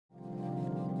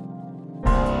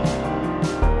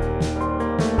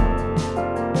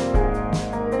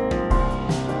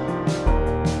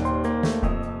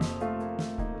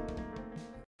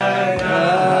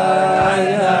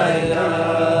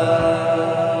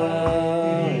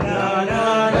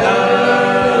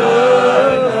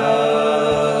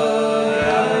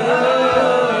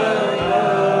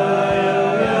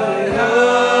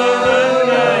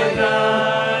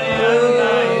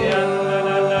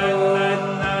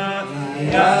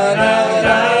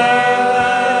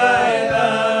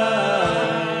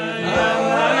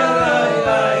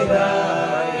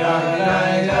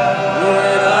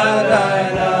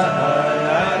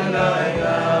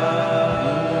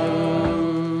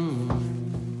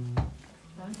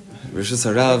Rishus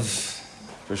Harav,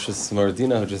 Rishus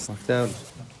Moradina, who just walked out.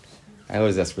 I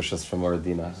always ask Rishus from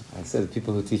Moradina. I say the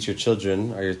people who teach your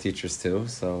children are your teachers too,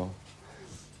 so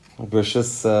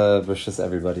Rishus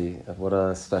everybody. What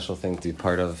a special thing to be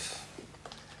part of.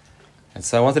 And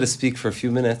so I wanted to speak for a few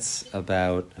minutes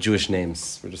about Jewish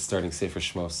names. We're just starting Sefer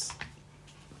Shmos.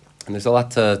 And there's a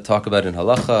lot to talk about in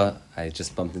Halacha. I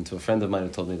just bumped into a friend of mine who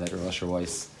told me that Rav Asher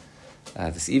Weiss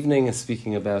this evening is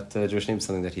speaking about Jewish names,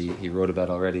 something that he wrote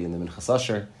about already in the Minchas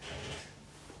Asher.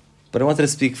 But I wanted to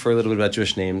speak for a little bit about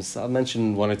Jewish names. I'll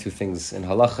mention one or two things in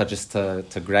Halacha just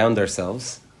to ground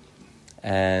ourselves.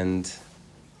 And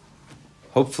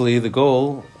hopefully the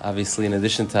goal, obviously in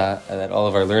addition to that, all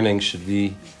of our learning should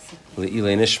be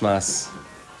Le'ilei Nishmas,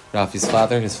 Rafi's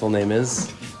father. His full name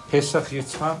is Pesach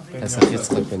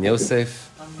Yitzchak ben Yosef.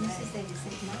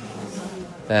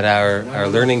 That our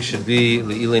learning should be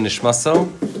Le'ilei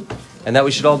Nishmaso, and that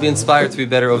we should all be inspired to be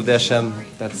better Ovdei Hashem.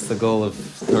 That's the goal of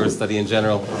Torah study in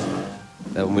general.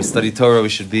 That when we study Torah, we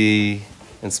should be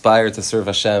inspired to serve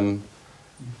Hashem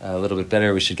a little bit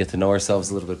better. We should get to know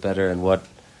ourselves a little bit better. And what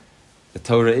the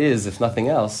Torah is, if nothing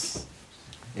else,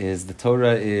 is the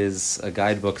Torah is a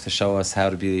guidebook to show us how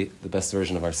to be the best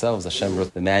version of ourselves. Hashem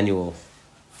wrote the manual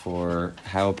for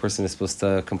how a person is supposed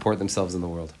to comport themselves in the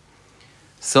world.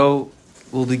 So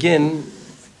we'll begin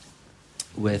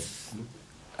with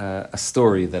a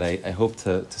story that I hope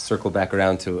to circle back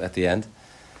around to at the end.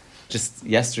 Just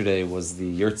yesterday was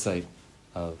the yurtzeit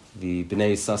of the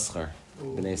Bnei Yissaschar.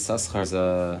 Bnei Yissaschar is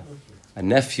a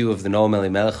nephew of the Noam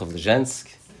Elimelech of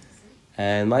Lezhensk.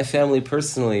 And my family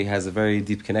personally has a very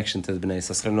deep connection to the Bnei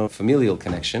Yissaschar, no familial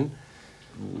connection.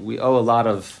 We owe a lot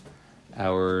of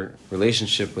our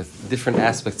relationship with different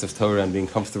aspects of Torah and being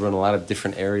comfortable in a lot of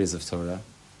different areas of Torah,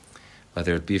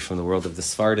 whether it be from the world of the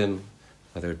Sfardim,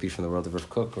 whether it be from the world of Rav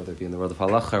Kook, whether it be in the world of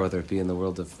Halacha, whether it be in the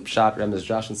world of Pshat, Remez,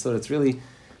 Drash, and Sod. It's really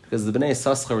because the Bnei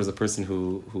Yissaschar was a person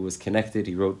who was connected.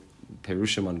 He wrote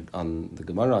Perushim on the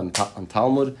Gemara, on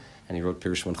Talmud, and he wrote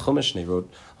Perushim on Chumash, and he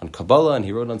wrote on Kabbalah, and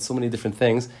he wrote on so many different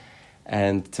things.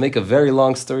 And to make a very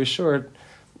long story short,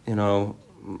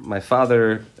 my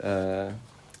father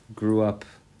grew up,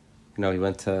 he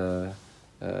went to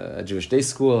a Jewish day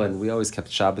school, and we always kept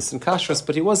Shabbos and Kashrus,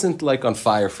 but he wasn't like on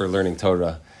fire for learning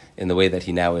Torah in the way that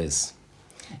he now is.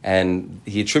 And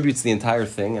he attributes the entire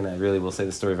thing, and I really will say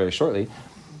the story very shortly,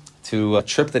 to a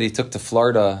trip that he took to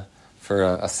Florida for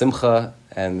a simcha,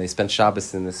 and they spent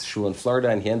Shabbos in this shul in Florida,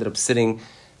 and he ended up sitting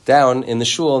down in the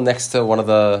shul next to one of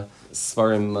the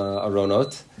Svarim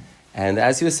Aronot. And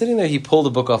as he was sitting there, he pulled a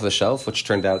book off the shelf, which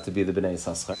turned out to be the Bnei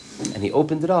Yissaschar. And he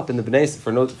opened it up, and the Bnei,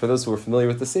 for those who are familiar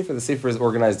with the Sefer is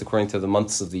organized according to the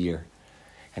months of the year.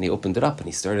 And he opened it up, and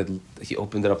he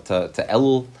opened it up to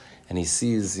Elul, and he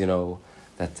sees,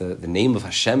 that the name of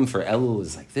Hashem for Elul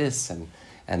is like this, and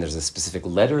there's a specific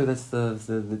letter that's the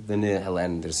Nihel,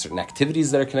 and there's certain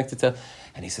activities that are connected to.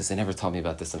 And he says, they never taught me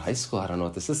about this in high school. I don't know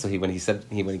what this is. So when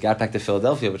he got back to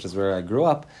Philadelphia, which is where I grew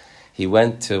up, he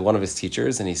went to one of his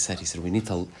teachers and he said, you need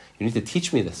to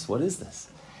teach me this. What is this?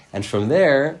 And from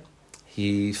there,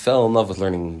 he fell in love with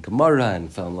learning Gemara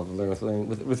and fell in love with learning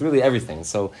with really everything.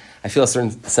 So I feel a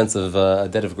certain sense of a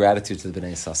debt of gratitude to the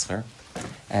Bnei Yissaschar.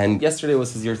 And yesterday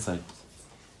was his yurtzeit.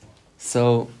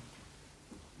 So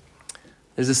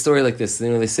there's a story like this.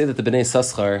 They say that the Bnei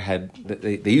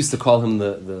Yissaschar they used to call him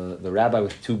the rabbi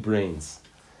with two brains.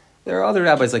 There are other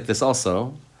rabbis like this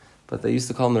also, but they used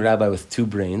to call him the rabbi with two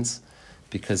brains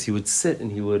because he would sit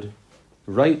and he would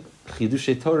write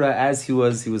Chidushei Torah as he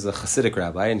was a Hasidic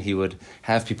rabbi, and he would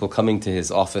have people coming to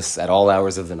his office at all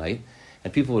hours of the night,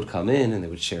 and people would come in and they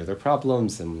would share their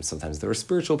problems, and sometimes there were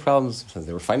spiritual problems, sometimes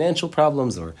there were financial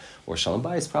problems, or Shalom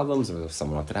Bayis problems, or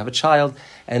someone wanted to have a child,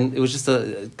 and it was just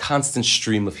a constant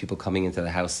stream of people coming into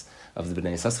the house of the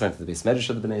Bnei Yissaschar, into the Beis Medrash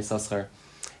of the Bnei Yissaschar.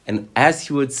 And as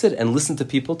he would sit and listen to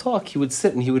people talk, he would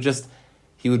sit and he would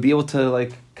be able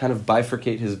to kind of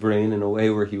bifurcate his brain in a way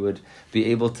where he would be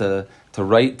able to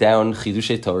write down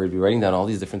Chidushei Torah, he'd be writing down all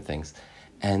these different things.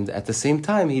 And at the same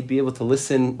time, he'd be able to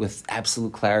listen with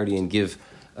absolute clarity and give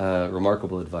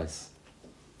remarkable advice.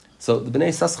 So the Bnei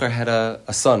Yissaschar had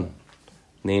a son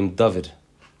named David.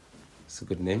 It's a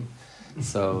good name.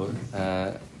 So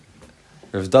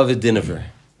Rav David Dinover.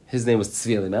 His name was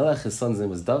Tzvi Elimelech, his son's name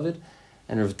was David.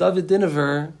 And Rav David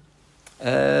Dinover,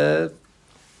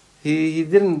 he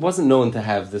wasn't known to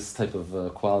have this type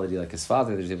of quality like his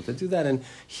father. That he was able to do that, and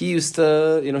he used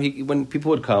to, when people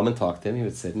would come and talk to him, he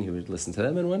would sit and he would listen to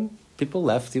them, and when people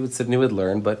left, he would sit and he would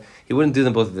learn, but he wouldn't do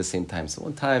them both at the same time. So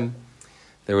one time,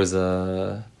 there was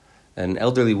an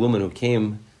elderly woman who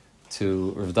came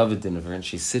to Rav David Dinover, and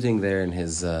she's sitting there in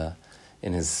his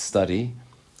study,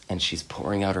 and she's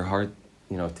pouring out her heart,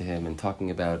 to him, and talking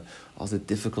about all the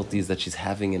difficulties that she's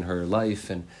having in her life,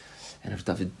 and Rav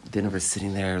David Dinover is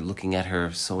sitting there looking at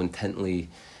her so intently,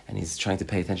 and he's trying to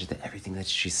pay attention to everything that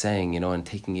she's saying, and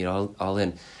taking it all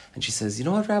in. And she says, "You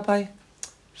know what, Rabbi?"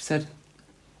 She said,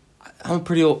 "I'm a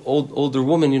pretty older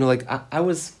woman.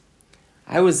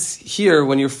 I was here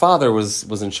when your father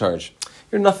was in charge.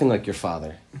 You're nothing like your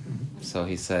father." So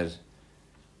he said,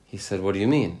 "What do you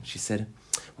mean?" She said,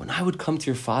 "When I would come to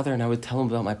your father and I would tell him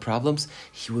about my problems,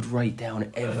 he would write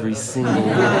down every single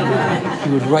word. He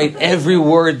would write every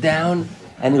word down,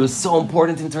 and it was so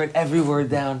important to him to write every word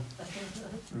down."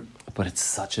 But it's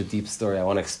such a deep story. I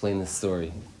want to explain this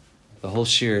story. The whole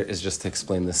shir is just to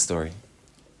explain this story.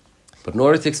 But in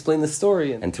order to explain this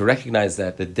story and to recognize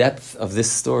that the depth of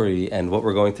this story and what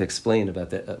we're going to explain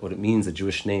about what it means, a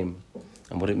Jewish name,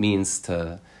 and what it means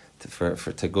to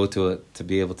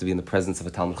be able to be in the presence of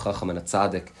a Talmid Chacham and a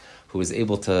Tzaddik who is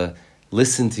able to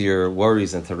listen to your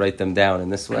worries and to write them down in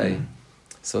this way.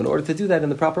 So in order to do that in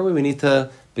the proper way, we need to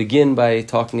begin by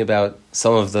talking about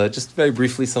just very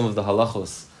briefly, some of the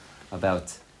halachos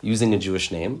about using a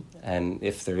Jewish name, and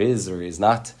if there is or is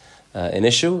not an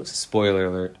issue. Spoiler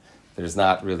alert: there's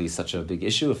not really such a big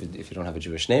issue if you don't have a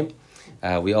Jewish name.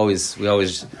 We always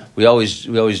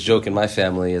joke in my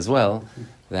family as well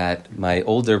that my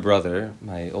oldest brother,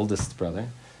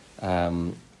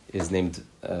 is named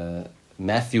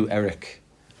Matthew Eric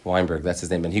Weinberg. That's his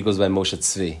name, and he goes by Moshe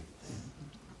Tzvi.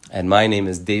 And my name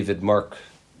is David Mark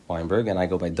Weinberg, and I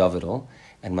go by Davidel.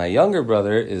 And my younger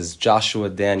brother is Joshua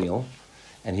Daniel,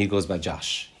 and he goes by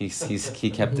Josh. He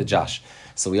kept the Josh.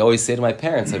 So we always say to my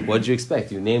parents, "What'd you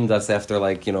expect? You named us after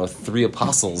 3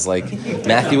 apostles,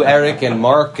 Matthew, Eric, and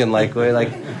Mark, and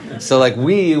so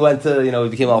we went to we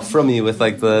became all frummy with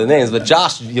the names. But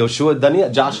Josh, Joshua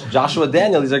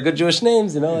Daniel, these are good Jewish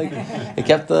names, He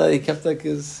kept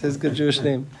his good Jewish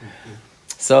name.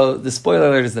 So the spoiler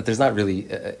alert is that there's not really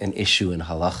an issue in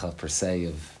halacha per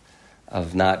se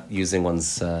of not using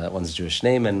one's Jewish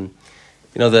name. And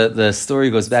the story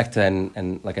goes back to,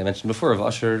 and like I mentioned before, Rav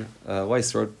Asher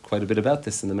Weiss wrote quite a bit about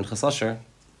this in the Minchas Asher,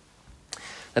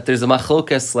 that there's a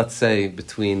machlokes, let's say,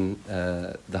 between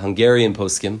the Hungarian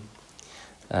poskim,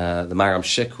 the Maram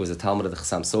Shik, who is a Talmud of the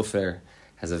Chassam Sofer,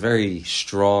 has a very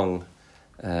strongly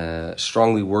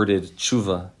worded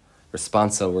tshuva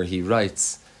responsa where he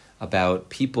writes about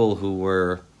people who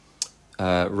were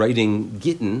writing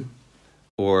gittin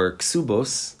or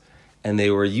ksubos, and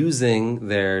they were using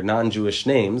their non-Jewish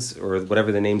names, or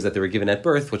whatever the names that they were given at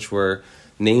birth, which were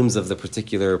names of the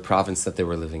particular province that they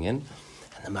were living in.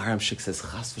 And the Maram Shik says,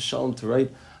 "Chas v'shalom, to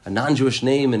write a non-Jewish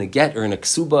name in a get or in a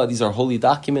ksuba, these are holy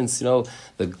documents." The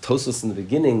Tosfos in the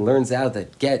beginning learns out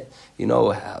that get,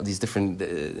 how these different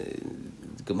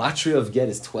gematria of get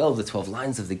is 12, the 12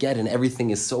 lines of the get, and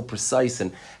everything is so precise.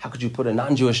 And how could you put a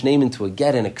non-Jewish name into a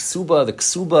get and a ksuba? The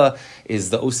ksuba is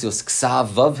the osios ksav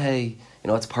vavhei.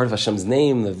 It's part of Hashem's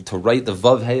name, to write the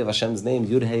vavhei of Hashem's name,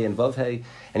 yudhei and vavhei.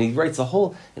 And he writes a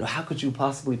whole, how could you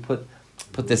possibly put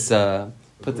this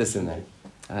in there?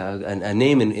 A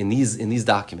name in these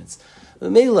documents.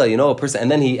 Mela, a person,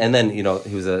 and then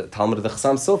he was a Talmud of the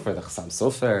Chassam Sofer. The Chassam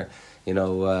Sofer, the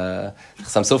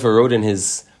Chassam Sofer wrote in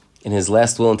his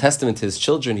last will and testament to his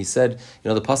children. He said,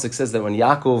 the pasuk says that when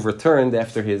Yaakov returned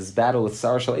after his battle with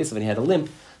Sarah Shal Esav and he had a limp,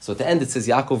 so at the end it says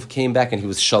Yaakov came back and he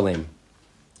was shalem.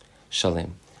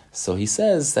 Shalem. So he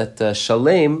says that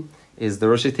Shalem is the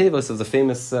Rosh Tevos of the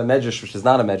famous Medrash, which is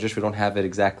not a Medrash. We don't have it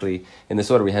exactly in this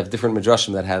order. We have different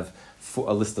Midrashim that have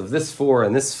a list of this 4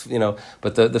 and this,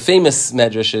 But the famous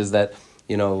Medrash is that,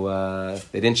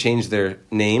 they didn't change their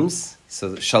names.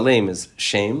 So Shalem is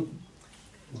Shem,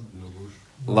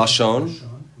 Lashon,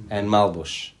 and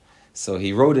Malbush. So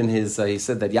he wrote in he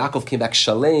said that Yaakov came back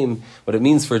Shalem. What it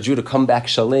means for a Jew to come back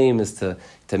Shalem is to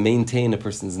maintain a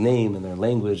person's name and their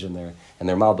language and their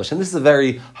Malbush. And this is a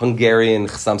very Hungarian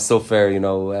Chassam Sofer,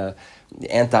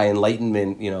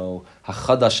 anti-enlightenment,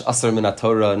 Hachadash Asar min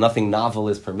Torah, nothing novel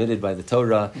is permitted by the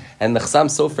Torah. And the Chassam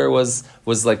Sofer was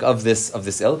of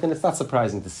this ilk, and it's not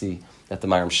surprising to see that the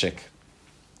Maram Shik,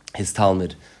 his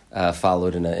Talmud,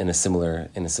 followed in a similar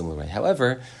way.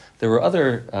 However, there were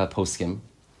other poskim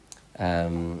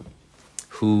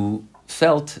who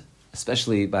felt,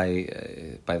 especially by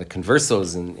the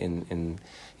conversos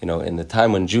in in the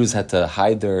time when Jews had to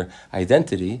hide their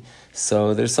identity.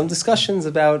 So there's some discussions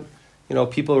about,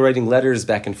 people writing letters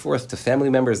back and forth to family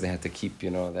members. They had to keep, they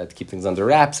had to keep things under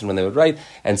wraps, and when they would write.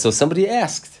 And so somebody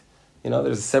asked,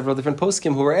 there's several different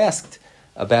poskim who were asked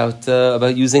about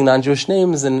using non-Jewish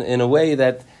names in a way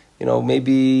that,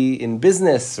 maybe in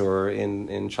business or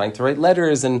in trying to write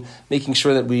letters and making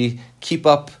sure that we keep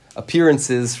up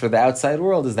appearances for the outside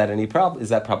world. Is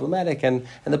that problematic? And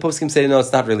the poskim say, no,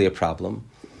 it's not really a problem.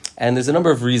 And there's a number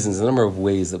of reasons, a number of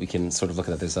ways that we can sort of look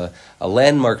at that. There's a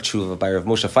landmark tshuva by Rav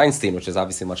Moshe Feinstein, which is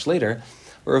obviously much later,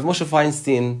 where Rav Moshe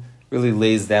Feinstein really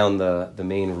lays down the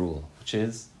main rule, which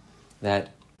is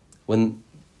that when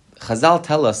Chazal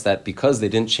tell us that because they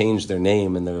didn't change their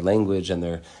name and their language and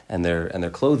their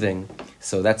clothing,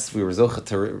 so we were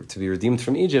zocha to be redeemed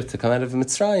from Egypt, to come out of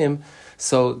Mitzrayim.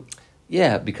 So,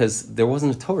 yeah, because there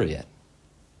wasn't a Torah yet.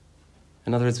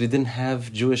 In other words, we didn't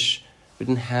have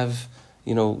lulav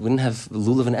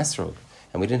and esrog,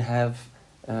 and we didn't have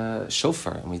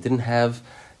shofar, and we didn't have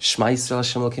Shema Yisrael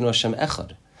Hashem Elokeinu Hashem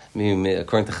Echad. I mean,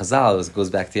 according to Chazal, it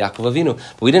goes back to Yaakov Avinu.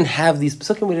 But we didn't have these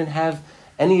pesukim. We didn't have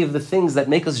any of the things that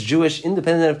make us Jewish,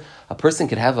 independent of a person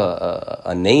could have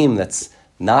a name that's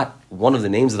not one of the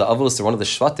names of the Avos or one of the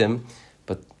Shvatim,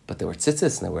 but they wear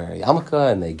tzitzis and they wear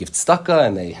yarmulke and they give tzedakah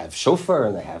and they have shofar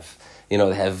and they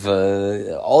have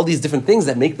all these different things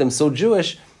that make them so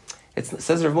Jewish. It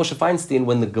says Rav Moshe Feinstein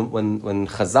when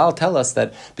Chazal tell us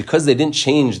that because they didn't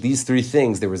change these three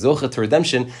things, they were zocha to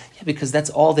redemption. Yeah, because that's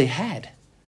all they had.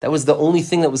 That was the only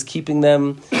thing that was keeping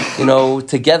them,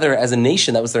 together as a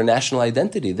nation. That was their national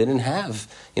identity. They didn't have,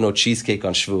 cheesecake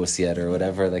on Shavuos yet or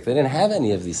whatever. Like, they didn't have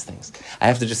any of these things. I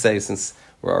have to just say, since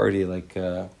we're already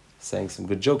saying some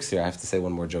good jokes here, I have to say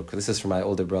one more joke. This is for my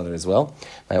older brother as well.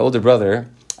 My older brother,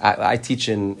 I teach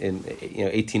in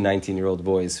 18, 19-year-old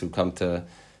boys who come to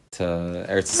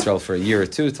Eretz Yisrael for a year or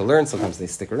two to learn. Sometimes they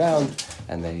stick around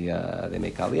and they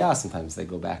make aliyah. Sometimes they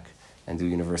go back and do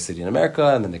university in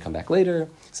America, and then they come back later.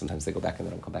 Sometimes they go back and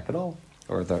they don't come back at all,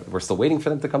 or we're still waiting for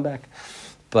them to come back.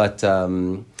 But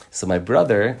so my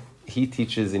brother, he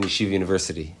teaches in Yeshiva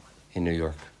University in New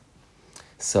York.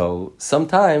 So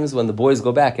sometimes when the boys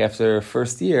go back after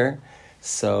first year,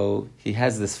 so he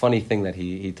has this funny thing that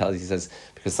he says,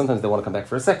 because sometimes they want to come back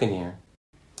for a second year.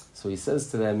 So he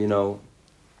says to them,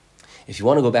 if you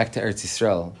want to go back to Eretz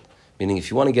Yisrael, meaning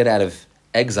if you want to get out of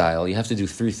exile, you have to do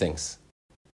three things.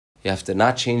 You have to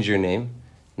not change your name,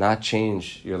 not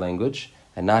change your language,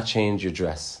 and not change your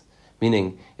dress.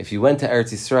 Meaning, if you went to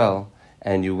Eretz Yisrael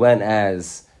and you went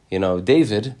as,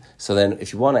 David, so then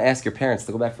if you want to ask your parents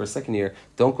to go back for a second year,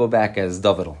 don't go back as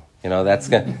Davidel. That's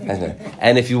good.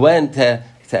 And if you went to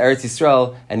Eretz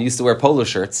Yisrael and you used to wear polo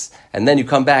shirts, and then you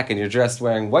come back and you're dressed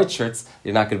wearing white shirts,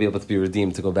 you're not going to be able to be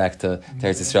redeemed to go back to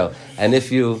Eretz Yisrael. And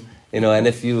if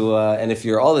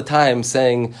you're all the time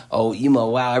saying, "Oh, Ima,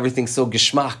 wow, everything's so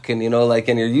geschmack," and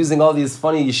and you're using all these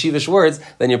funny yeshivish words,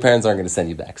 then your parents aren't going to send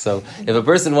you back. So if a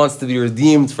person wants to be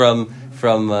redeemed from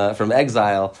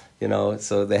exile,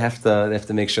 so they have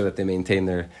to make sure that they maintain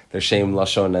their shem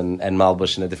lashon and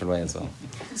malbush in a different way as well.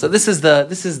 So this is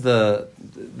the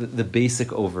basic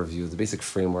overview, the basic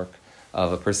framework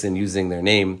of a person using their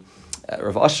name.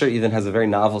 Rav Asher even has a very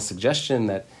novel suggestion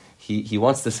that he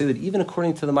wants to say that even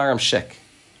according to the Maram Shek,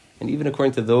 and even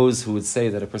according to those who would say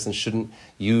that a person shouldn't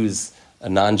use a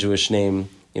non-Jewish name,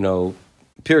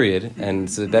 period, and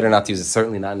so better not to use it,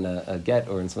 certainly not in a get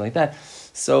or in something like that.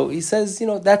 So he says,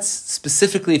 that's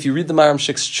specifically, if you read the Maram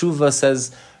Shek's tshuva,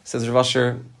 says Rav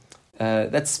Asher,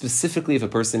 that's specifically if a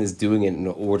person is doing it in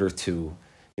order to,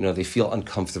 they feel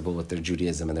uncomfortable with their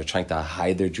Judaism and they're trying to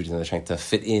hide their Judaism, they're trying to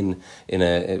fit in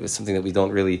something that we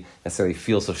don't really necessarily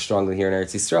feel so strongly here in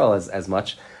Eretz Yisrael as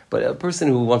much. But a person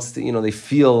who wants to, they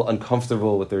feel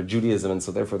uncomfortable with their Judaism and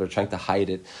so therefore they're trying to hide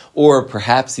it. Or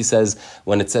perhaps, he says,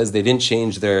 when it says they didn't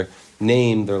change their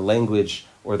name, their language,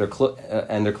 or their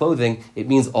clothing, it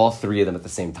means all three of them at the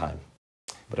same time.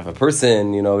 But if a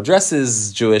person,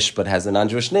 dresses Jewish but has a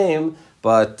non-Jewish name,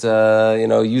 but,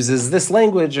 uses this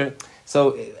language,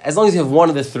 so as long as you have one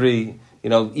of the three,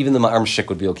 even the Ma'am Shik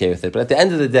would be okay with it. But at the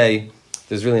end of the day,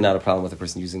 there's really not a problem with a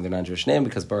person using their non-Jewish name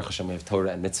because Baruch Hashem, we have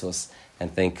Torah and mitzvos,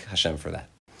 and thank Hashem for that.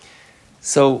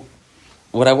 So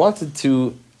what I wanted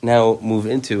to now move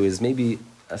into is maybe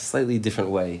a slightly different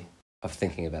way of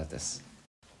thinking about this.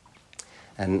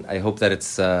 And I hope that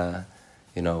it's,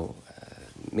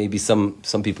 maybe some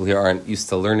people here aren't used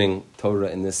to learning Torah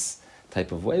in this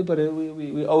type of way, but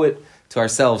we owe it to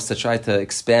ourselves to try to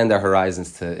expand our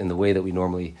horizons in the way that we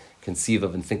normally conceive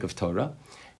of and think of Torah.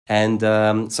 And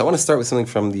so I want to start with something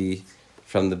from the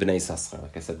Bnei Yissaschar,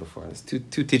 like I said before. There's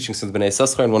two teachings from the Bnei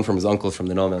Yissaschar, and one from his uncle, from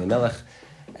the Noam Elimelech.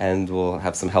 and we'll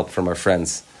have some help from our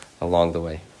friends along the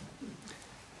way.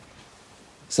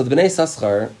 So the Bnei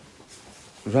Yissaschar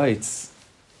writes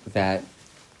that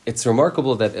it's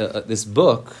remarkable that this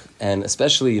book, and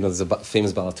especially, there's a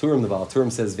famous Baal HaTurim. The Baal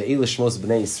HaTurim says, Ve'ele Shmos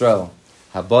Bnei Yisrael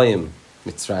Habayim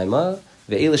Mitzrayma.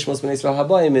 Ve'ele Shmos Bnei Yisrael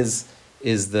Habayim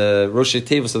is the Rosh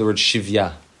Teva, so the word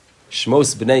Shivya.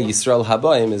 Shmos Bnei Yisrael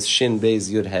Habayim is Shin Beis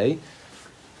Yud Hey,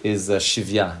 is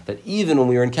Shivya. That even when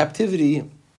we were in captivity,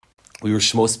 we were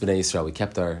Shmos Bnei Yisrael.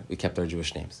 We kept our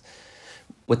Jewish names.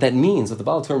 What that means, what the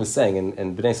Baal HaTurim is saying,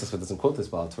 and Bnei Yissaschar doesn't quote this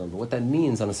Baal HaTurim, but what that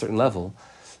means on a certain level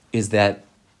is that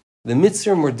the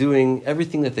Mitzrim were doing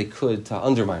everything that they could to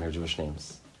undermine our Jewish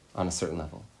names on a certain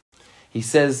level. He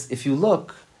says, if you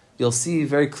look, you'll see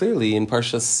very clearly in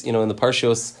Parshas, in the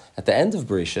Parshios at the end of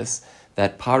Bereshis,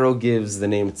 that Paro gives the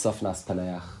name Tzafnas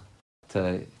Paneach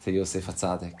to Yosef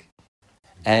HaTzadik.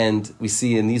 And we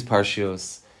see in these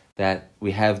Parshios that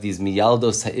we have these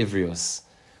Miyaldos HaIvrios,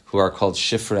 who are called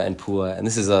Shifra and Pua. And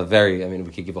this is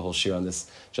we could give a whole shir on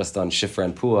this, just on Shifra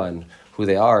and Pua and who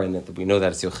they are, and we know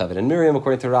that it's Yocheved and Miriam,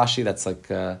 according to Rashi. That's like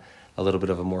a little bit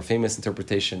of a more famous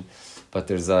interpretation. But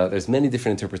there's many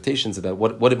different interpretations about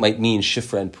what it might mean,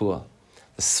 Shifra and Pua.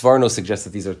 The Sforno suggests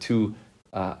that these are two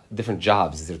different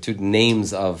jobs. These are two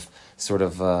names of sort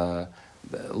of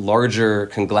larger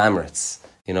conglomerates.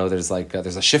 There's a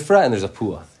Shifra and there's a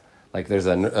Pua. Like there's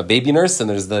a baby nurse and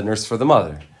there's the nurse for the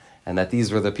mother. And that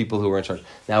these were the people who were in charge.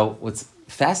 Now, what's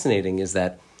fascinating is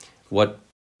that what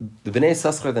the Bnei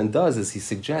Yissaschar then does is he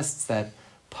suggests that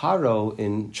Paro,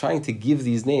 in trying to give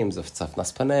these names of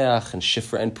Tzafnas Paneach and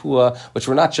Shifra and Pua, which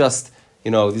were not just,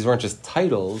 these weren't just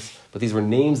titles, but these were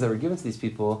names that were given to these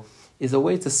people, is a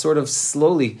way to sort of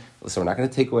slowly, listen, we're not going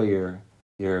to take away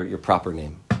your proper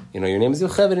name. Your name is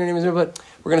Yocheved, your name is, but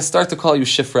we're going to start to call you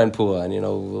Shifra and Pua,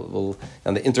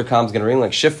 and the intercom's going to ring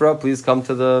like, Shifra, please come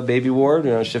to the baby ward,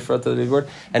 Shifra to the baby ward,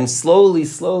 and slowly,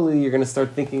 you're going to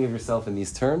start thinking of yourself in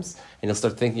these terms, and you'll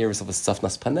start thinking of yourself as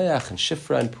Tzafnas Paneach and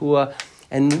Shifra and Pua,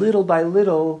 and little by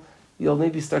little, you'll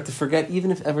maybe start to forget, even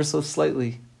if ever so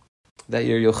slightly, that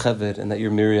you're Yocheved, and that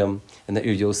you're Miriam, and that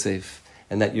you're Yosef,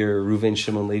 and that you're Reuven,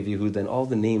 Shimon, Levi, Yehuda, and all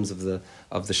the names of the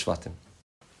Shvatim.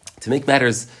 To make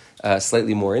matters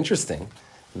slightly more interesting,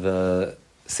 the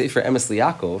Sefer Emes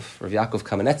Yaakov, Rav Yaakov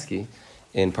Kamenetsky,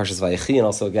 in Parshas Vayechi and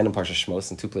also again in Parshas Shmos,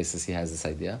 in two places he has this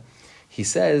idea. He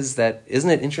says that, isn't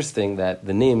it interesting that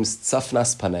the names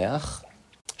Tzafnas Paneach,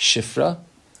 Shifra,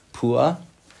 Pua,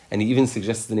 and he even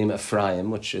suggests the name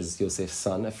Ephraim, which is Yosef's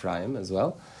son, Ephraim, as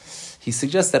well. He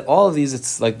suggests that all of these,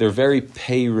 it's like they're very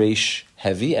Pei Reish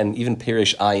heavy and even Pei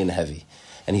Reish Ayin heavy.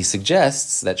 And he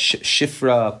suggests that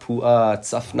Shifra, Pua,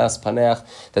 Tzafnas, Paneach,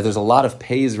 that there's a lot of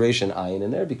Pei's, Reish, and Ayin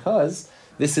in there because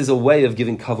this is a way of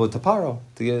giving kavod to Paro.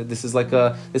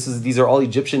 These are all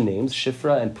Egyptian names,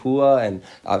 Shifra and Pua, and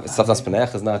Tzafnas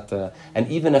Paneach is not, and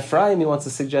even Ephraim, he wants to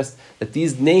suggest that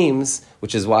these names,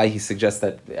 which is why he suggests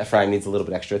that Ephraim needs a little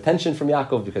bit extra attention from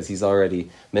Yaakov because he's already,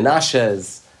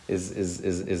 Menashe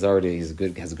is already,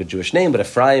 has a good Jewish name, but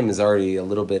Ephraim is already a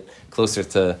little bit closer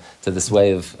to this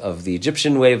way of the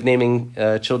Egyptian way of naming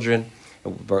children.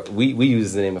 We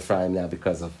use the name Ephraim now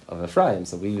because of Ephraim,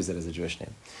 so we use it as a Jewish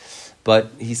name.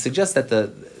 But he suggests that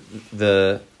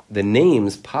the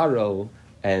names Paro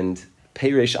and Pei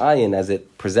Reish Ayin, as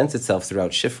it presents itself throughout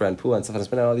Shifra and Pua and Tzafnas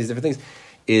Paneach and all these different things,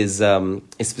 is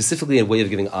specifically a way of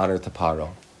giving honor to Paro.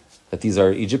 That these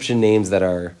are Egyptian names that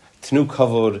are Tnu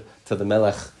Kavod to the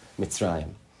Melech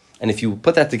Mitzrayim. And if you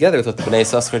put that together with what the Bnei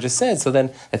Yissaschar just said, so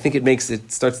then I think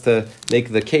it starts to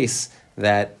make the case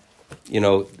that,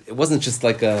 it wasn't just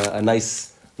like a nice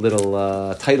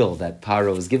little title that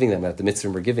Paro was giving them, that the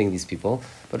Mitzrim were giving these people,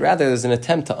 but rather there's an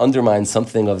attempt to undermine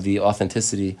something of the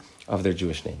authenticity of their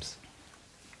Jewish names.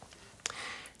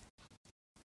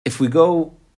 If we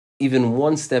go even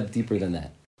one step deeper than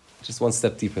that,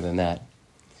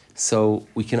 so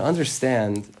we can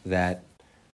understand that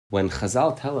when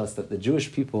Chazal tell us that the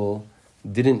Jewish people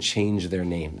didn't change their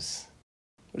names,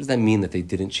 what does that mean that they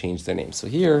didn't change their names? So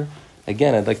here,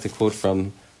 again, I'd like to quote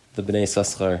from the Bnei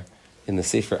Yissaschar in the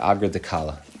Sefer Agra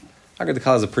Dekala. Agra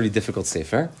Dekala is a pretty difficult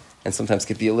Sefer, and sometimes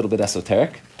can be a little bit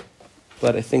esoteric,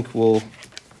 but I think we'll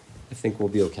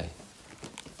be okay.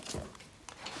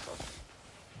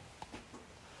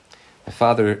 My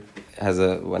father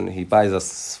when he buys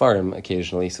us Sfarim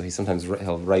occasionally, so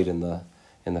he'll write in the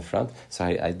front. So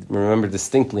I remember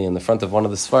distinctly in the front of one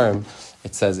of the Sfarim,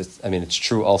 it says, it's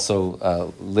true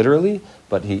also literally,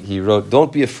 but he wrote,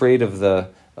 "Don't be afraid of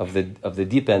the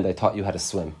deep end, I taught you how to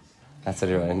swim." That's what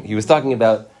he wrote. And he was talking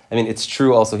about, it's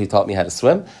true also he taught me how to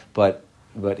swim, but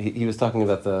he was talking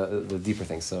about the deeper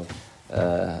things. So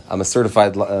I'm a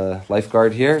certified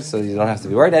lifeguard here, so you don't have to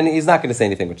be worried. And he's not going to say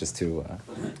anything which is too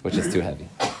heavy.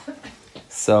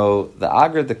 So the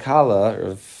Agra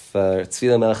Dekala of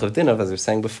Tzvila Melech of Dinov, as we were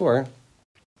saying before,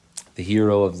 the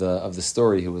hero of the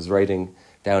story who was writing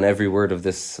down every word of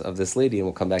this lady, and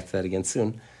we'll come back to that again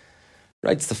soon,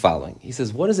 writes the following. He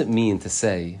says, what does it mean to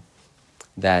say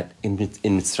that in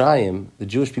Mitzrayim, the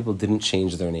Jewish people didn't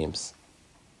change their names?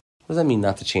 What does that mean,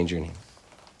 not to change your name?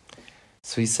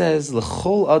 So he says,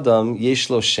 L'chol Adam yesh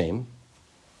lo shem,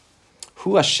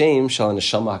 hu Hashem shal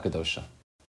neshama hakadosha.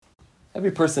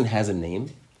 Every person has a name,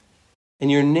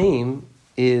 and your name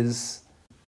is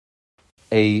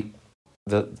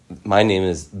my name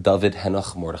is David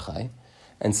Henoch Mordechai,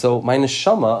 and so my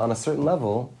neshama, on a certain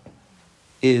level,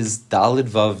 is Dalid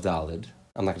Vav Dalid.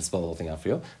 I'm not going to spell the whole thing out for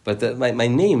you, but my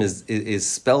name is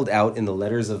spelled out in the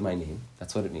letters of my name.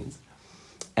 That's what it means.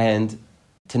 And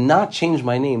to not change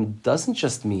my name doesn't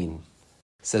just mean,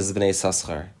 says Bnei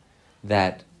Saschar,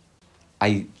 that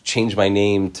I change my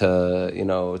name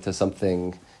to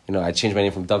something, I change my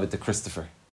name from David to Christopher.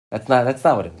 That's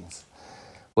not what it means.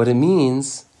 What it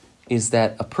means is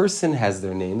that a person has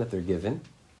their name that they're given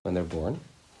when they're born.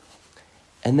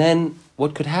 And then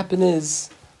what could happen is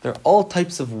there are all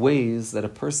types of ways that a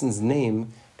person's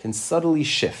name can subtly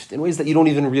shift in ways that you don't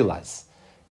even realize.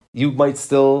 You might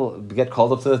still get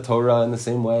called up to the Torah in the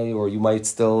same way, or you might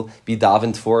still be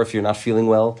davened for if you're not feeling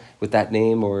well with that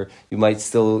name, or you might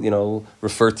still,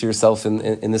 refer to yourself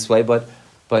in this way, but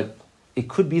it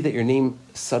could be that your name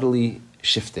subtly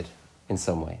shifted in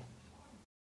some way.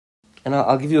 And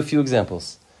I'll give you a few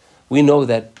examples. We know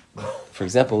that, for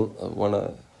example,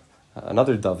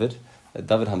 another David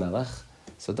HaMelech.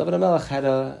 So David HaMelech had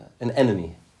an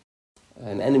enemy,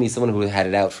 someone who had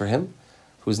it out for him,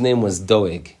 whose name was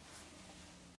Doeg.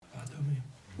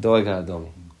 Doeg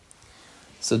HaAdomi.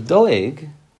 So Doeg,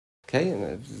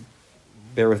 okay,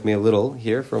 bear with me a little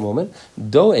here for a moment.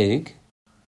 Doeg's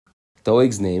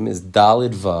name is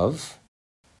Dalid Vav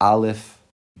Aleph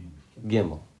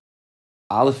Gimel.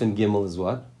 Aleph and Gimel is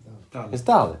what? Dalid. It's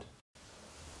Dalid.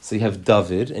 So you have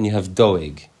David and you have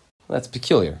Doeg. That's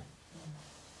peculiar.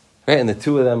 Right? And the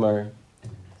two of them are,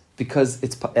 because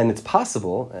it's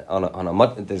possible,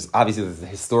 there's the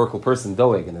historical person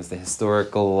Doeg, and there's the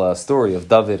historical story of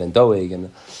David and Doeg,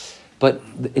 but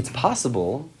it's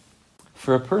possible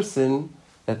for a person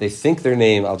that they think their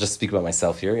name, I'll just speak about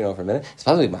myself here, for a minute, it's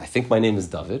possible I think my name is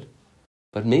David,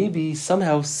 but maybe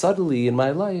somehow subtly in my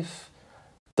life,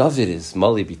 David is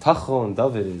Mali Bitachon.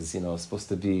 David is, supposed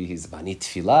to be, he's Bani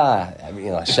Tfilah.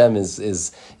 Hashem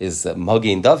is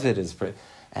Magin David.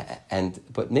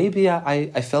 But maybe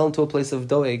I fell into a place of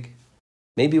Doeg.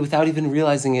 Maybe without even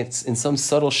realizing it, in some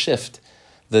subtle shift,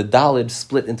 the Dalid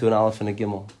split into an Aleph and a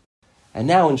Gimel. And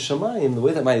now in Shemayim, the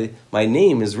way that my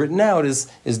name is written out is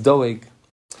Doeg.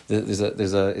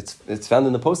 It's found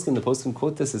in the Poskim. The Poskim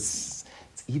quote this. It's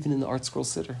even in the Art Scroll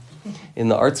Siddur. In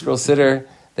the Art Scroll Siddur,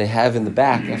 they have in the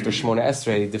back, after Shemona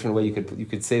Esrei, a different way you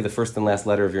could say the first and last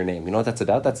letter of your name. You know what that's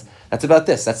about? That's about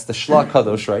this. That's the Shla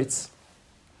Kadosh writes.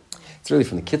 It's really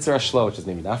from the Kitzur HaShla, which is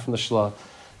maybe not from the Shla,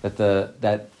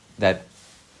 that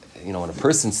when a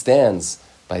person stands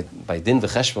by Din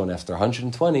V'Cheshbon after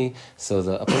 120, so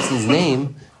a person's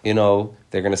name, they're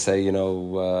going to say,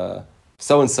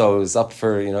 so-and-so is up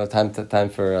for, time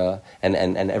for, and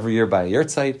every year by a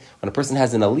yurtzeit. When a person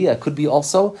has an aliyah, it could be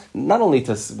also, not only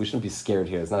we shouldn't be scared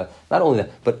here, it's not only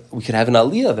that, but we could have an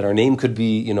aliyah that our name could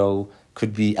be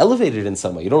elevated in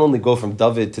some way. You don't only go from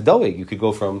David to Doeg, you could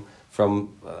go from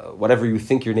whatever you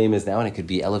think your name is now, and it could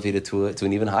be elevated to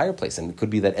an even higher place. And it could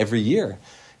be that every year,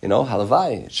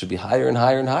 halavai, it should be higher and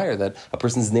higher and higher, that a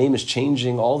person's name is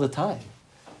changing all the time.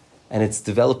 And it's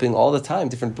developing all the time,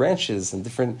 different branches and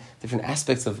different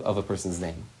aspects of a person's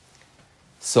name.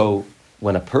 So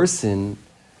when a person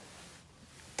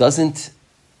doesn't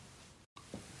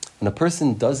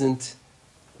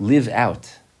live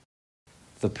out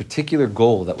the particular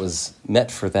goal that was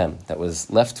met for them, that was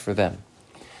left for them,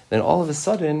 then all of a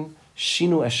sudden,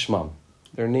 shinu eshmam,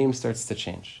 their name starts to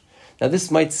change. Now this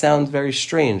might sound very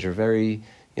strange or very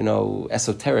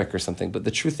esoteric or something, but the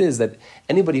truth is that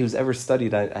anybody who's ever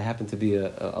studied, I happen to be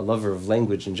a lover of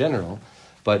language in general,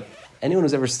 but anyone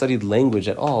who's ever studied language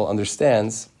at all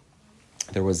understands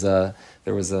there was a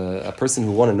person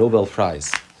who won a Nobel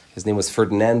Prize. His name was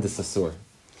Ferdinand de Saussure,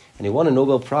 and he won a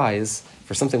Nobel Prize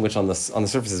for something which on the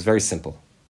surface is very simple.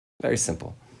 Very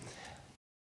simple.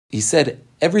 He said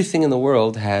everything in the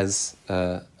world has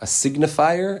a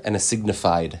signifier and a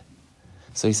signified.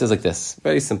 So he says like this,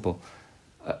 very simple.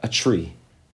 A tree.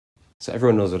 So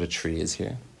everyone knows what a tree is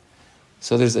here.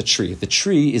 So there's a tree. The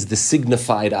tree is the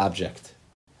signified object.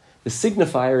 The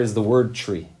signifier is the word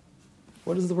tree.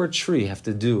 What does the word tree have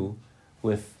to do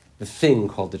with the thing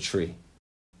called the tree?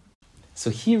 So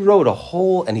he wrote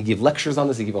and he gave lectures on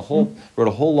this, wrote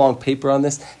a whole long paper on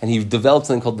this, and he developed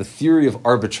something called the theory of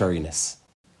arbitrariness,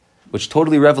 which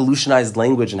totally revolutionized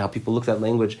language and how people looked at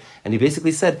language. And he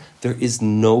basically said, there is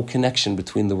no connection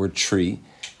between the word tree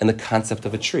and the concept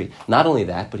of a tree. Not only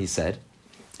that, but he said,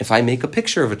 if I make a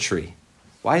picture of a tree,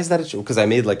 why is that a tree? Because I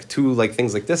made like two like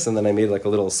things like this, and then I made like a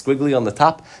little squiggly on the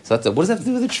top. So what does that have to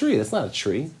do with a tree? That's not a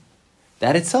tree.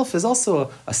 That itself is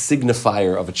also a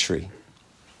signifier of a tree.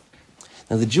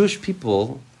 Now the Jewish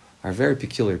people are very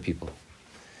peculiar people,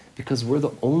 because we're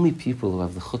the only people who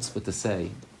have the chutzpah to say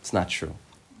it's not true.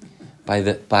 By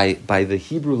the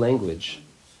Hebrew language,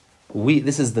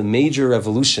 this is the major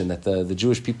revolution that the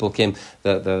Jewish people came.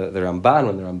 The Ramban,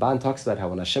 when the Ramban talks about how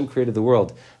when Hashem created the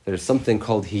world, there's something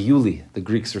called hiyuli, the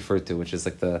Greeks refer to, which is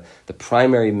like the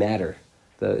primary matter.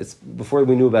 It's before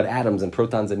we knew about atoms and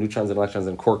protons and neutrons and electrons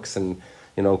and quarks and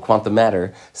quantum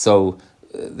matter. So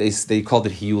they called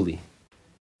it hiyuli,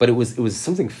 but it was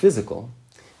something physical.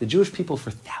 The Jewish people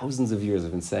for thousands of years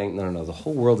have been saying, no, the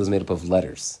whole world is made up of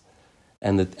letters.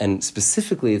 And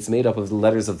specifically, it's made up of the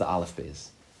letters of the Aleph Beis.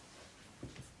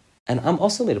 And I'm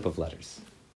also made up of letters.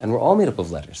 And we're all made up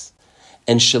of letters.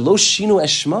 And Shalosh Shinu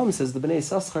Eshmam, says the Bnei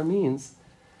Yissaschar, means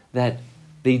that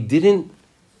they didn't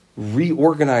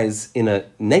reorganize in a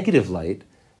negative light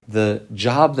the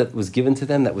job that was given to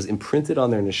them, that was imprinted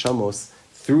on their neshamos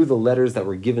through the letters that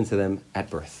were given to them at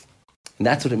birth. And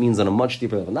that's what it means on a much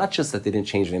deeper level. Not just that they didn't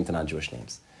change their name to non-Jewish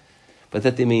names, but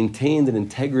that they maintained an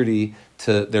integrity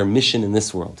to their mission in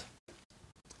this world.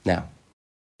 Now,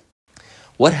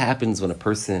 what happens when a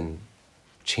person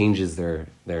changes their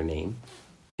name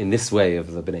in this way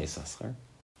of the Bnei Yissaschar?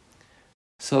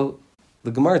 So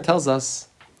the Gemara tells us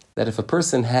that if a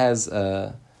person has,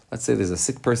 let's say there's a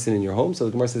sick person in your home, so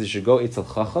the Gemara says you should go Eitzel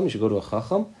Chacham, you should go to a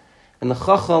Chacham, and the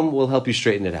Chacham will help you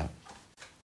straighten it out.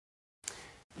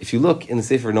 If you look in the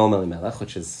Sefer Noam Elimelech,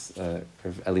 which is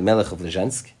Elimelech of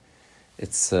Lezhensk,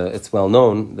 it's well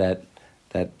known that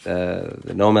the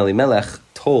Noam Elimelech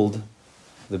told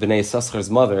the Bnei Yissaschar's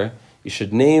mother, you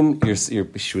should name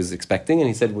she was expecting, and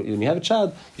he said, when you have a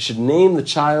child, you should name the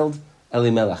child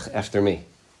Elimelech after me.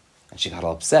 And she got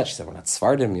all upset. She said, we're not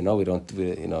Sephardim, she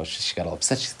got all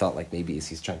upset. She thought like maybe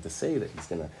he's trying to say that he's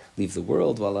going to leave the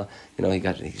world.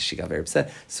 She got very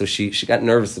upset. So she got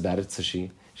nervous about it, so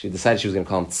she decided she was going to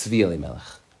call him Tzvi Elimelech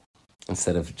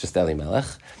instead of just Elimelech.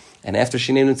 And after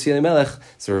she named him Tzvi Elimelech,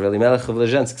 so Rav Elimelech of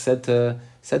Lezhensk said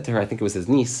to her, I think it was his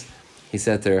niece, he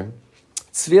said to her,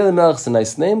 Tzvi Elimelech is a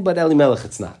nice name, but Elimelech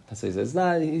it's not. So he says,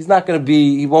 he's not going to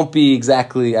be, he won't be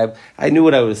exactly, I knew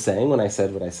what I was saying when I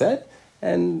said what I said,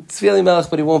 and Tzvi Elimelech,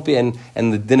 but he won't be. And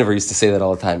the Dinover used to say that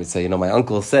all the time. He'd say, my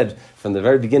uncle said from the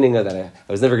very beginning that I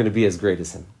was never going to be as great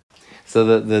as him.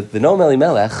 So the Noam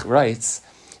Elimelech writes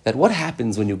that what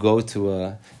happens when you go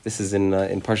to this is in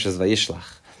Parshas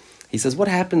Vayishlach. He says, what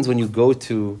happens when you go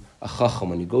to a chacham,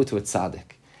 when you go to a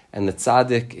tzaddik, and the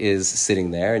tzaddik is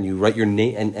sitting there, and you write your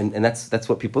name, and that's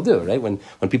what people do, right? When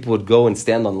people would go and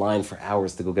stand online for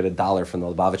hours to go get $1 from the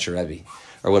Lubavitcher Rebbe,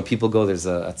 or when people go, there's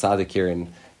a tzaddik here in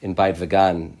Beit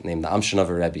Vegan named the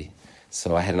Amshinover Rebbe.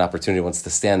 So I had an opportunity once to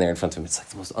stand there in front of him. It's like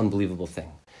the most unbelievable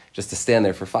thing, just to stand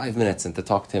there for 5 minutes and to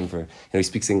talk to him for, he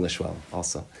speaks English well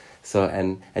also. So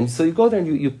and so you go there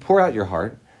and you pour out your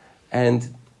heart, and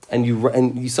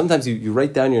you sometimes you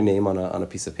write down your name on a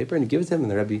piece of paper and you give it to him,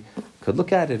 and the Rebbe could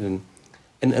look at it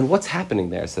and what's happening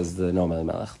there, says the Noam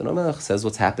Elimelech. The Noam Elimelech says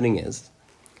what's happening is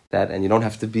that, and you don't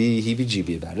have to be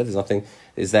heebie-jeebie about it, there's nothing,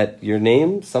 is that your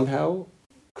name somehow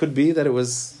could be that it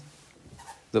was,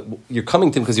 that you're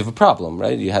coming to him because you have a problem,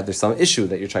 right? There's some issue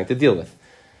that you're trying to deal with.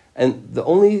 And the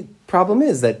only problem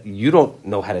is that you don't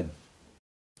know how to,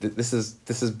 this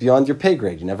is beyond your pay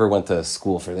grade. You never went to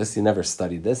school for this, you never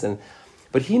studied this,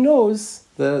 but he knows,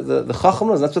 the Chacham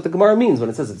knows. That's what the Gemara means when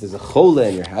it says if there's a chole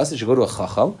in your house, you should go to a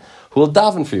Chacham who will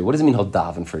daven for you. What does it mean he'll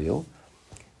daven for you?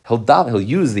 He'll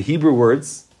use the Hebrew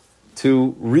words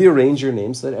to rearrange your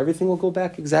name so that everything will go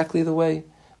back exactly the way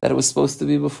that it was supposed to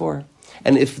be before.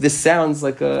 And if this sounds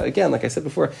like again, like I said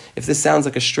before, if this sounds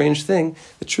like a strange thing,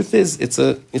 the truth is it's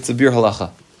a bir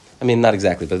halacha. I mean, not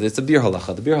exactly, but it's a bir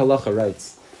halacha. The bir halacha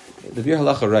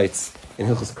writes in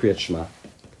Hilchos Kriyat Shema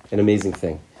an amazing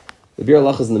thing. The Bir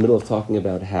Halacha is in the middle of talking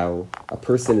about how a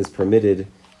person is permitted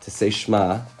to say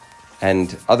Shema, and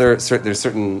there's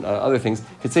certain other things. You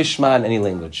could say Shema in any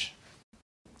language.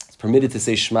 It's permitted to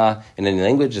say Shema in any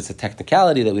language. It's a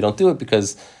technicality that we don't do it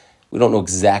because we don't know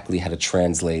exactly how to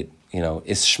translate.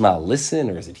 Is Shema listen,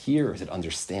 or is it hear, or is it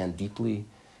understand deeply?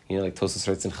 like Tosfos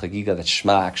writes in Chagiga that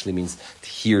Shema actually means to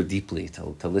hear deeply,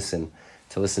 to listen,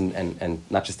 and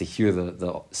not just to hear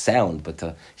the sound, but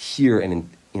to hear and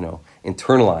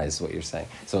internalize what you're saying.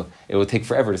 So it would take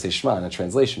forever to say Shema in a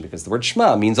translation, because the word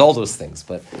Shema means all those things,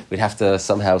 but we'd have to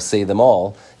somehow say them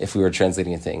all if we were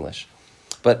translating it to English.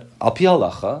 But al pi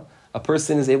halacha, a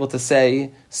person is able to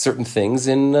say certain things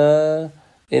in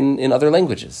other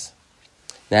languages.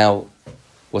 Now,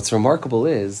 what's remarkable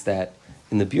is that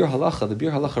in the Bir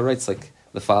Halacha writes like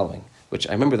the following, which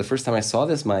I remember the first time I saw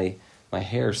this, my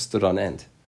hair stood on end.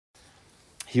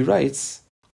 He writes,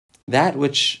 that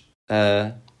which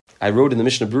I wrote in the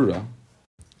Mishnah Brura,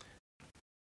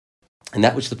 and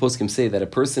that which the poskim say, that a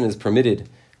person is permitted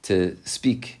to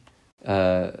speak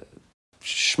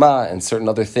Shema and certain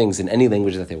other things in any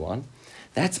language that they want,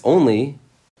 that's only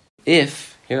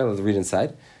if, here I'll read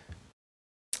inside,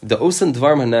 the osan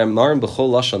dvar hanarim b'chol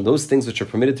lashon, those things which are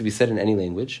permitted to be said in any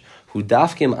language, hu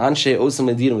dafkim anshe osan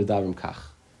medirim v'davrim kach.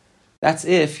 That's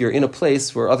if you're in a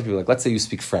place where other people, like let's say you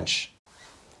speak French,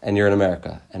 and you're in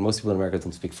America, and most people in America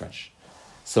don't speak French.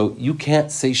 So you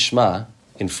can't say Shema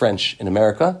in French in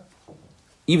America,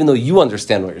 even though you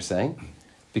understand what you're saying,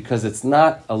 because it's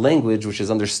not a language which is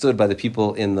understood by the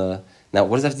people in the... Now,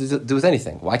 what does that have to do with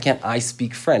anything? Why can't I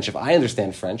speak French if I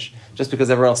understand French just because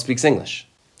everyone else speaks English?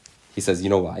 He says, you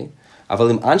know why? If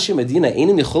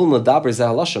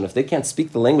they can't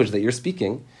speak the language that you're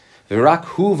speaking, there's a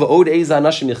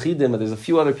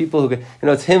few other people who,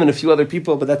 it's him and a few other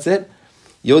people, but that's it.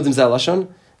 That's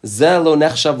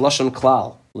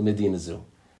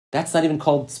not even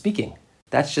called speaking.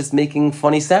 That's just making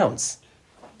funny sounds.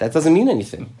 That doesn't mean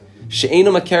anything. They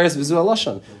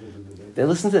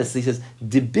listen to this. He says,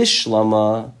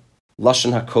 Dibishlama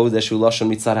lashon hakodesh hu lashon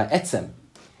mitzara etzem.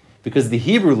 Because the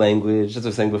Hebrew language, as I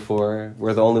was saying before,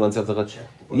 we're the only ones who have to...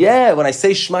 Yeah, when I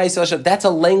say Shema Yisrael Hashem, that's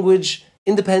a language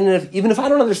independent of... Even if I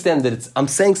don't understand it, I'm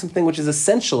saying something which is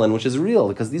essential and which is real,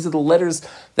 because these are the letters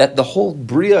that the whole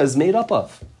Bria is made up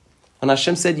of. When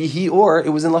Hashem said Yehi Or, it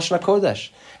was in Lashon HaKodesh.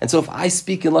 And so if I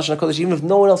speak in Lashon HaKodesh, even if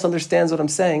no one else understands what I'm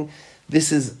saying,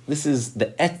 this language is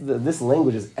the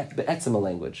Etzema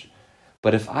language.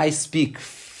 But if I speak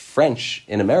French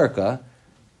in America,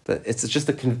 it's just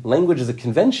language is a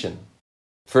convention.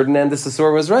 Ferdinand de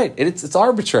Saussure was right. It's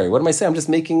arbitrary. What am I saying? I'm just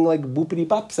making like boopity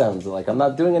bop sounds. Like I'm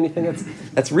not doing anything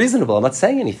that's reasonable. I'm not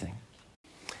saying anything.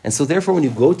 And so therefore when you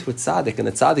go to a tzaddik, and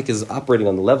the tzaddik is operating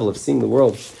on the level of seeing the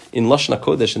world in Lashon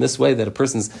HaKodesh in this way, that a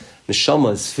person's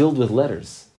neshama is filled with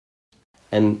letters.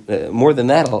 And more than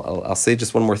that, I'll say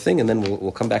just one more thing, and then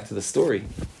we'll come back to the story,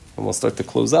 and we'll start to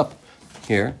close up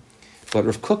here. But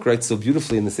Rav Kook writes so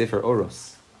beautifully in the Sefer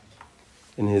Oros,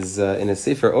 in his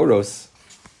Sefer Oros,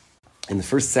 in the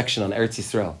first section on Eretz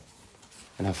Yisrael,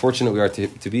 and how fortunate we are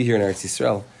to be here in Eretz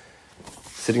Yisrael,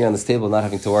 sitting around this table, not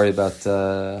having to worry about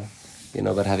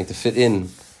about having to fit in.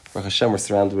 Baruch Hashem, we're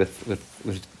surrounded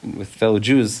with fellow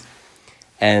Jews,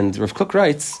 and Rav Kook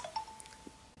writes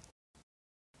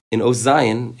in Oz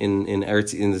Zayin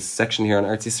in this section here on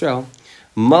Eretz Yisrael,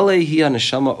 Malei hi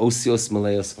neshama osios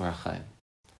maleos orachayim.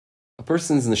 A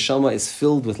person's neshama is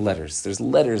filled with letters. There's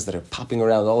letters that are popping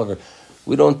around all over.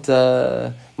 We don't.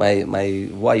 My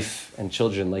wife and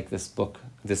children like this book,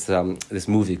 this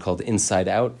movie called Inside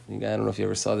Out. I don't know if you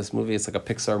ever saw this movie. It's like a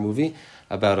Pixar movie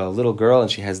about a little girl,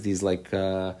 and she has these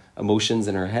emotions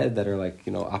in her head that are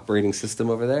operating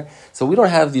system over there. So we don't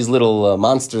have these little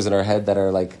monsters in our head that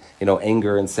are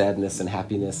anger and sadness and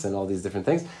happiness and all these different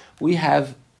things. We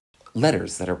have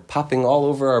letters that are popping all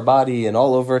over our body and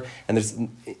all over, and there's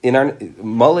in our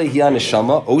Malei hi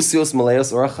neshama osios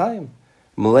maleos orachayim.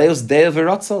 Maleos Dea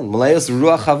V'Ratzon, Maleos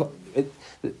Ruach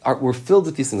we're filled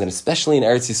with these things, and especially in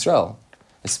Eretz Yisrael,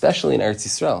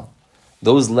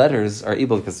 those letters are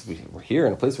able, because we're here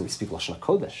in a place where we speak Lashon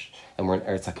HaKodesh, and we're in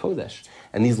Eretz HaKodesh,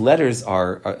 and these letters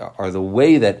are the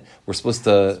way that we're supposed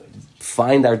to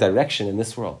find our direction in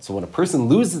this world. So when a person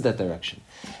loses that direction,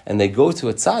 and they go to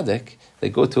a tzaddik, they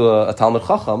go to a Talmud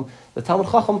Chacham,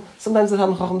 sometimes the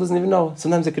Talmud Chacham doesn't even know.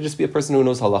 Sometimes it could just be a person who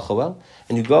knows halacha well,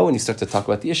 and you go and you start to talk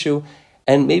about the issue,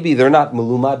 and maybe they're not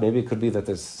melumad. Maybe it could be that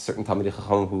there's certain Talmidei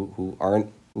Chacham who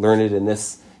aren't learned in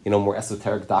this, more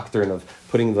esoteric doctrine of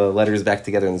putting the letters back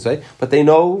together in this way. But they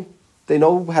know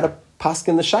how to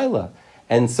paskin the shaila.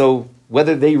 And so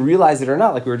whether they realize it or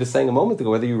not, like we were just saying a moment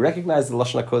ago, whether you recognize the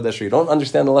Lashon HaKodesh or you don't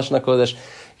understand the Lashon HaKodesh,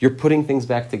 you're putting things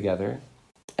back together.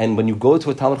 And when you go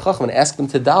to a Talmud Chacham and ask them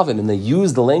to daven, and they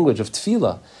use the language of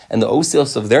tefillah, and the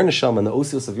osios of their neshama and the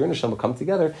osios of your neshama come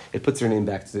together, it puts your name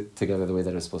back together the way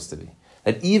that it's supposed to be.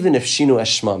 That even if shinu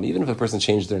eshmam, even if a person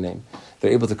changed their name,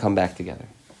 they're able to come back together.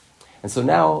 And so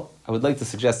now, I would like to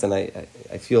suggest, and I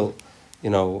feel,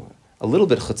 a little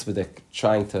bit chutzpahdik,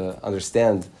 trying to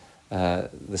understand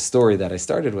the story that I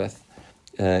started with,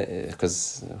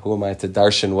 because who am I to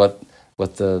darshan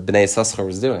what the Bnei Yissaschar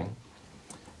was doing?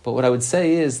 But what I would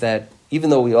say is that even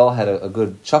though we all had a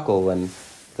good chuckle when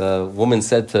the woman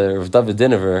said to Rav David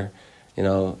Dinover,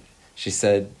 she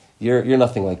said, "You're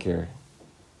nothing like your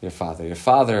father. Your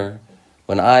father,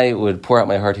 when I would pour out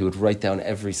my heart, he would write down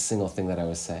every single thing that I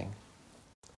was saying."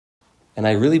 And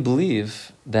I really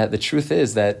believe that the truth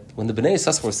is that when the Bnei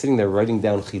Yissaschar was sitting there writing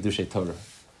down Chidushei Torah,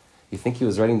 you think he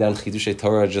was writing down Chidushei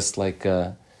Torah just like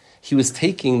he was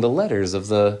taking the letters of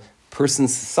the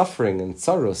person's suffering and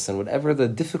sorrows and whatever the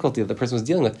difficulty that the person was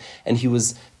dealing with, and he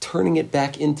was turning it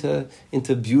back into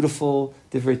beautiful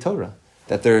Divrei Torah,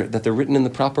 that they're written in the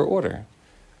proper order.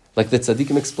 Like the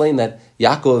tzaddikim explain that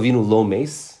Yaakov Avinu lo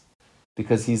meis,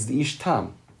 because he's the ish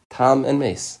tam and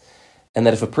meis. And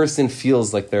that if a person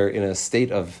feels like they're in a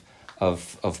state of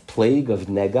plague, of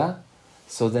nega,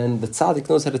 so then the tzaddik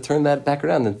knows how to turn that back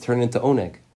around and turn it into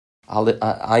oneg,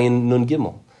 ayin nun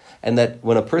gimel. And that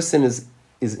when a person is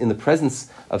in the presence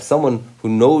of someone who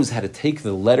knows how to take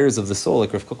the letters of the soul,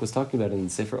 like Rav Kook was talking about in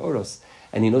Sefer Oros,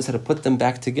 and he knows how to put them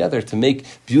back together to make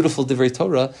beautiful Divrei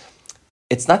Torah,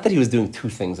 it's not that he was doing two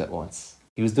things at once.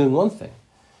 He was doing one thing.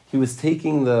 He was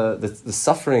taking the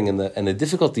suffering and the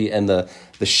difficulty and the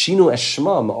shinu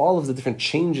eshmam, all of the different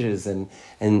changes and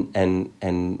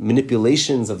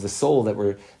manipulations of the soul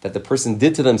that the person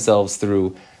did to themselves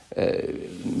through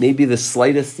maybe the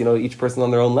slightest, each person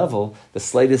on their own level, the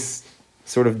slightest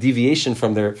sort of deviation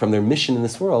from their mission in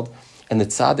this world, and the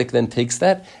tzaddik then takes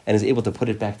that and is able to put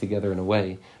it back together in a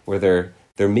way where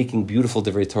they're making beautiful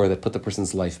Divrei Torah that put the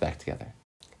person's life back together.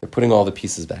 They're putting all the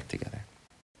pieces back together.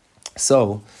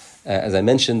 So, as I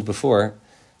mentioned before,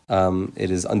 it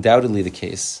is undoubtedly the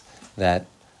case that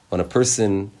when a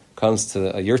person comes to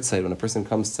a yurtzeit, when a person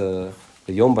comes to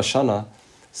the Yom Bashana,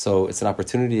 so it's an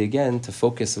opportunity again to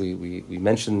focus. We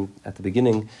mentioned at the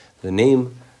beginning the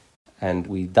name, and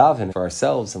we daven for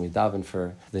ourselves, and we daven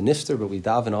for the nifter, but we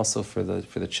daven also for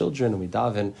the children, and we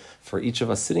daven for each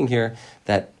of us sitting here,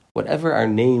 that whatever our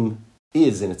name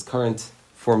is in its current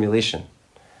formulation,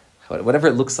 whatever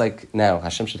it looks like now,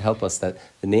 Hashem should help us that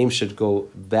the name should go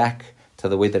back to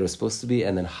the way that it was supposed to be,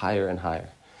 and then higher and higher.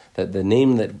 That the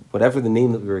name whatever the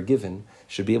name that we were given,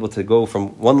 should be able to go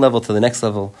from one level to the next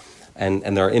level, and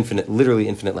there are literally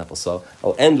infinite levels. So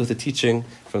I'll end with a teaching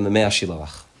from the Mea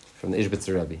Shilach, from the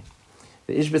Ishbitzer Rebbe.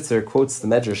 The Ishbitzer quotes the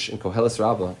Medrash in Koheles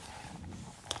Rabbah,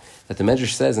 that the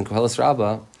Medrash says in Koheles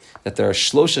Rabbah that there are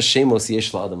shlosha shemos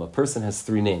yesh la'adam. A person has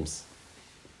three names.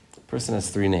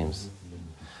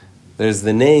 There's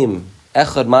the name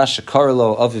Echad Ma Shekar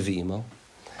Lo Aviv V'Imo.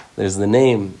 There's the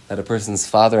name that a person's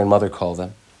father and mother call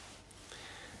them.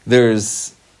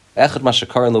 There's Echad Ma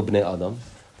Shekar Lo Bnei Adam.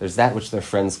 There's that which their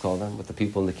friends call them, what the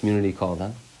people in the community call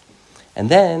them. And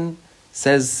then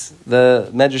says the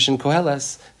Medrash in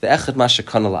Koheles, the Echad Ma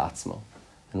Shekana La'atzmo,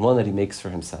 and one that he makes for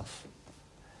himself.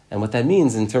 And what that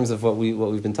means in terms of what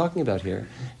we've been talking about here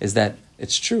is that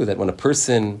it's true that when a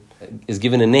person is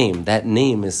given a name, that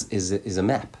name is a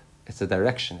map. It's a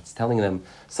direction. It's telling them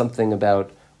something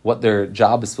about what their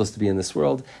job is supposed to be in this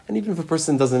world. And even if a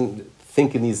person doesn't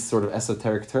think in these sort of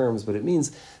esoteric terms, but it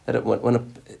means that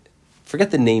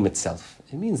forget the name itself.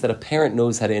 It means that a parent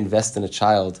knows how to invest in a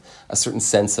child a certain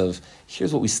sense of,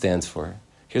 here's what we stand for.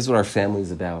 Here's what our family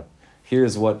is about.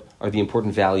 Here's what are the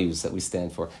important values that we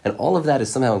stand for. And all of that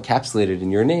is somehow encapsulated in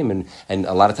your name. And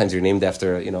a lot of times you're named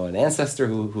after an ancestor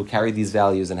who carried these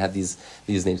values and had these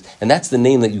names. And that's the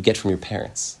name that you get from your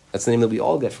parents. That's the name that we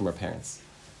all get from our parents.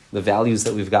 The values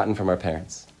that we've gotten from our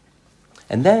parents.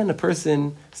 And then a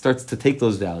person starts to take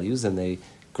those values and they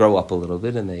grow up a little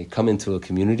bit and they come into a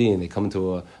community and they come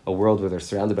into a world where they're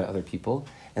surrounded by other people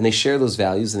and they share those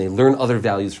values and they learn other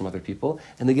values from other people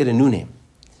and they get a new name.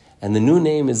 And the new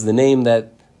name is the name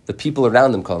that the people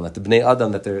around them call them, that the Bnei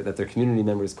Adam, that their community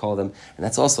members call them, and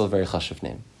that's also a very chashuv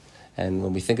name. And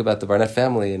when we think about the Barnett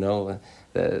family,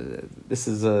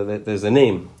 there's a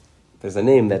name. There's a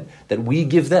name that we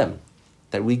give them,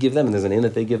 and there's a name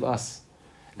that they give us,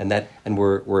 and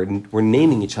we're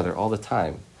naming each other all the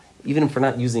time. Even if we're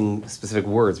not using specific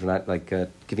words, we're not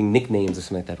giving nicknames or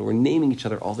something like that, but we're naming each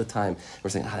other all the time.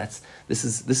 We're saying, this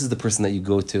is the person that you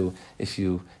go to if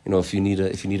you need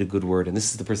a good word, and this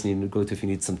is the person you need to go to if you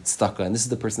need some tzedakah, and this is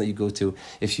the person that you go to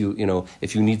if you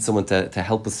need someone to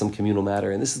help with some communal matter,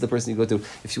 and this is the person you go to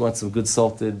if you want some good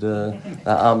salted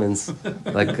almonds,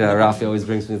 like Rafi always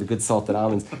brings me the good salted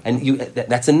almonds, and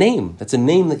that's a name. That's a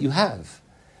name that you have,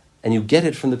 and you get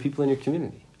it from the people in your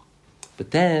community. But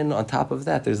then, on top of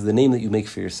that, there's the name that you make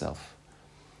for yourself.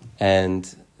 And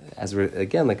as we're,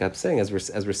 again, like I'm saying, as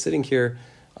we're sitting here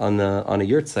on a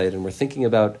yurt site and we're thinking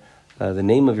about the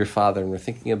name of your father, and we're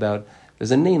thinking about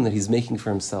there's a name that he's making for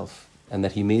himself, and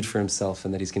that he made for himself,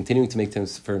 and that he's continuing to make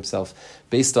for himself,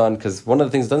 based on, because one of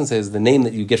the things it doesn't say is the name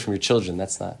that you get from your children.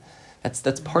 That's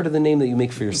part of the name that you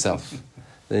make for yourself.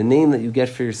 The name that you get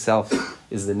for yourself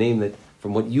is the name that,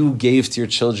 from what you gave to your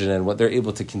children and what they're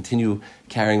able to continue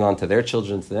carrying on to their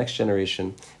children, to the next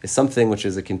generation, is something which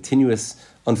is a continuous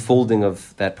unfolding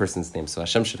of that person's name. So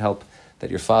Hashem should help that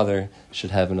your father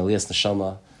should have an aliyas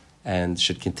neshama and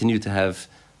should continue to have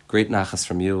great nachas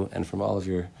from you and from all of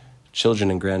your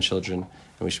children and grandchildren.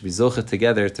 And we should be zocheh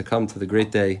together to come to the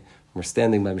great day. We're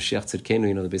standing by Mashiach Tzidkenu.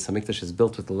 You know, the Beis HaMikdash is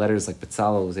built with the letters, like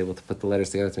Betzalel was able to put the letters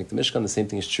together to make the Mishkan. The same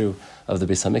thing is true of the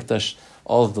Beis HaMikdash.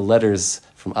 All of the letters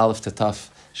from Aleph to Taf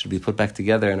should be put back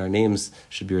together, and our names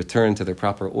should be returned to their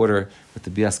proper order with the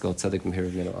Bias Gal Tzedek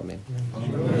Mehir Amen.